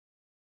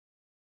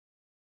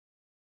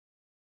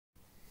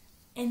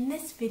In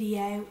this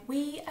video,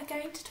 we are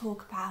going to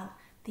talk about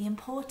the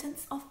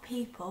importance of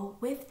people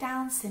with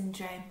Down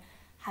syndrome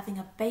having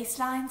a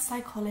baseline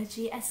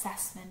psychology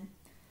assessment,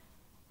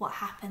 what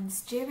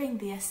happens during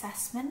the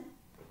assessment,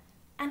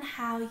 and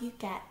how you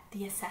get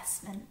the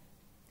assessment.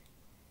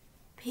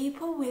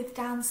 People with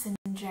Down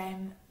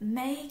syndrome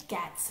may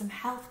get some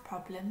health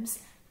problems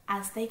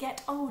as they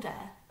get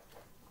older.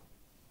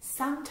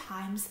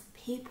 Sometimes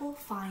people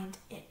find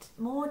it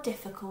more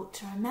difficult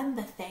to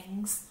remember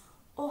things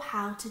or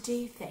how to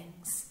do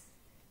things.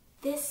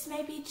 This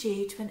may be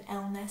due to an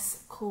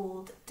illness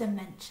called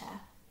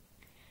dementia.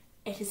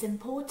 It is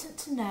important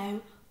to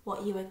know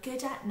what you are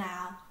good at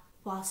now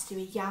whilst you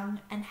are young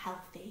and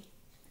healthy.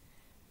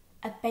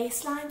 A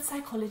baseline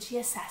psychology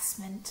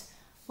assessment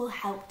will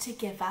help to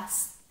give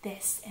us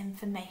this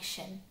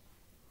information.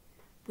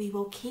 We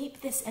will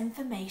keep this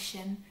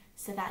information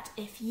so that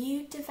if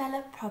you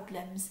develop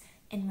problems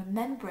in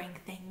remembering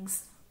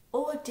things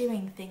or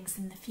doing things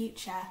in the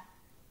future,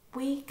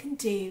 we can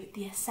do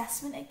the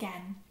assessment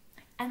again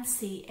and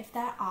see if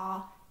there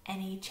are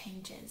any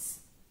changes.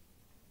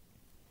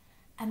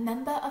 A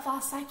member of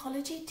our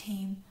psychology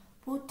team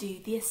will do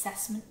the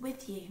assessment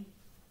with you.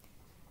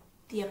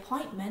 The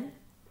appointment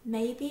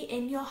may be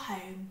in your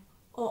home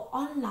or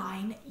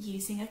online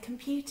using a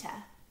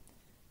computer.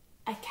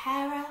 A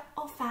carer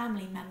or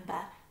family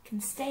member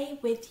can stay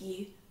with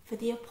you for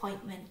the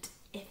appointment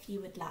if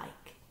you would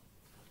like.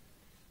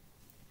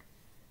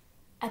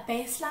 A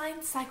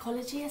baseline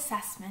psychology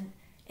assessment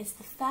is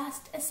the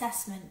first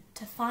assessment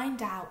to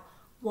find out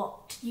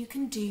what you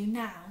can do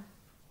now.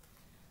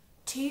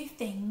 Two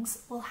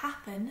things will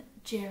happen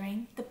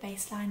during the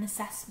baseline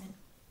assessment.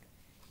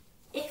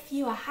 If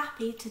you are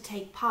happy to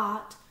take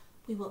part,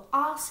 we will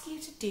ask you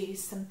to do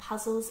some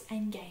puzzles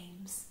and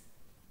games.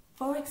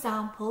 For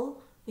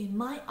example, we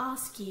might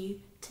ask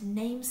you to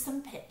name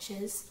some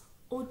pictures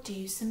or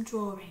do some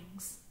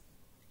drawings.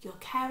 Your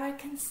carer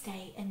can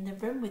stay in the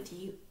room with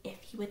you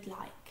if you would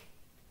like.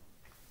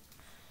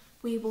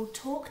 We will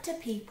talk to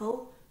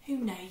people who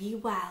know you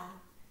well.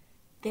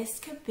 This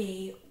could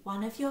be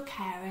one of your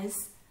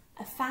carers,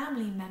 a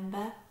family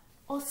member,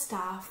 or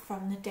staff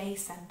from the day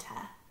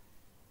centre.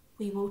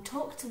 We will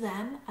talk to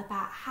them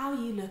about how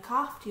you look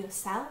after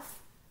yourself,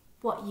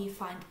 what you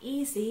find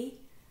easy,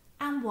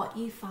 and what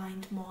you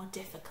find more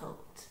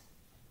difficult.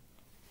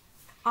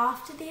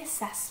 After the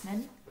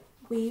assessment,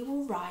 we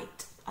will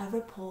write a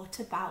report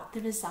about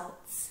the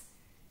results.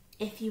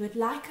 If you would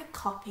like a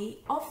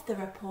copy of the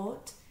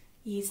report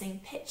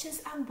using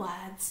pictures and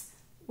words,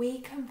 we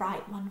can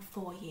write one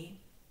for you.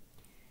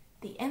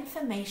 The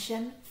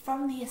information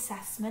from the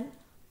assessment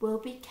will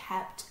be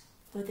kept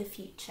for the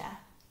future.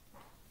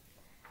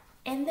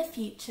 In the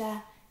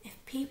future,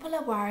 if people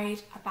are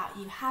worried about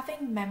you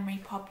having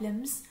memory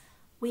problems,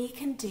 we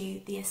can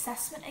do the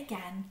assessment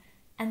again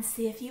and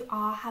see if you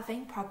are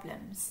having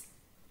problems.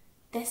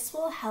 This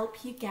will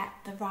help you get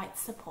the right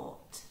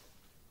support.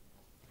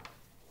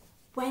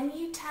 When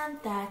you turn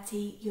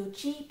 30, your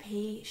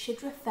GP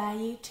should refer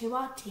you to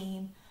our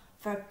team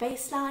for a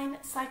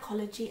baseline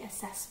psychology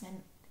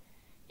assessment.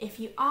 If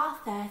you are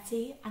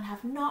 30 and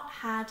have not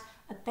had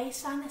a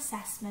baseline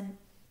assessment,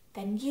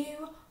 then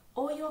you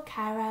or your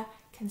carer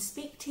can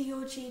speak to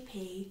your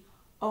GP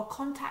or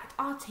contact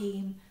our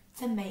team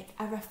to make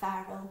a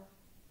referral.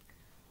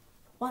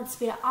 Once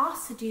we are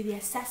asked to do the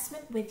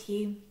assessment with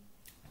you,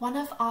 one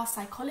of our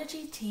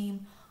psychology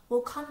team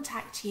will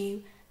contact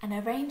you and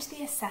arrange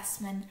the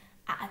assessment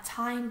at a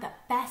time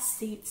that best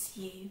suits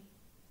you.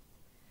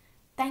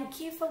 Thank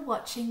you for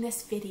watching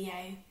this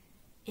video.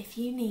 If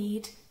you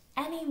need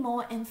any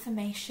more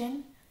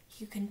information,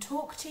 you can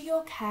talk to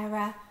your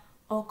carer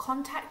or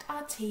contact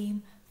our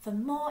team for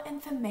more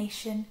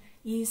information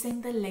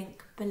using the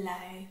link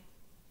below.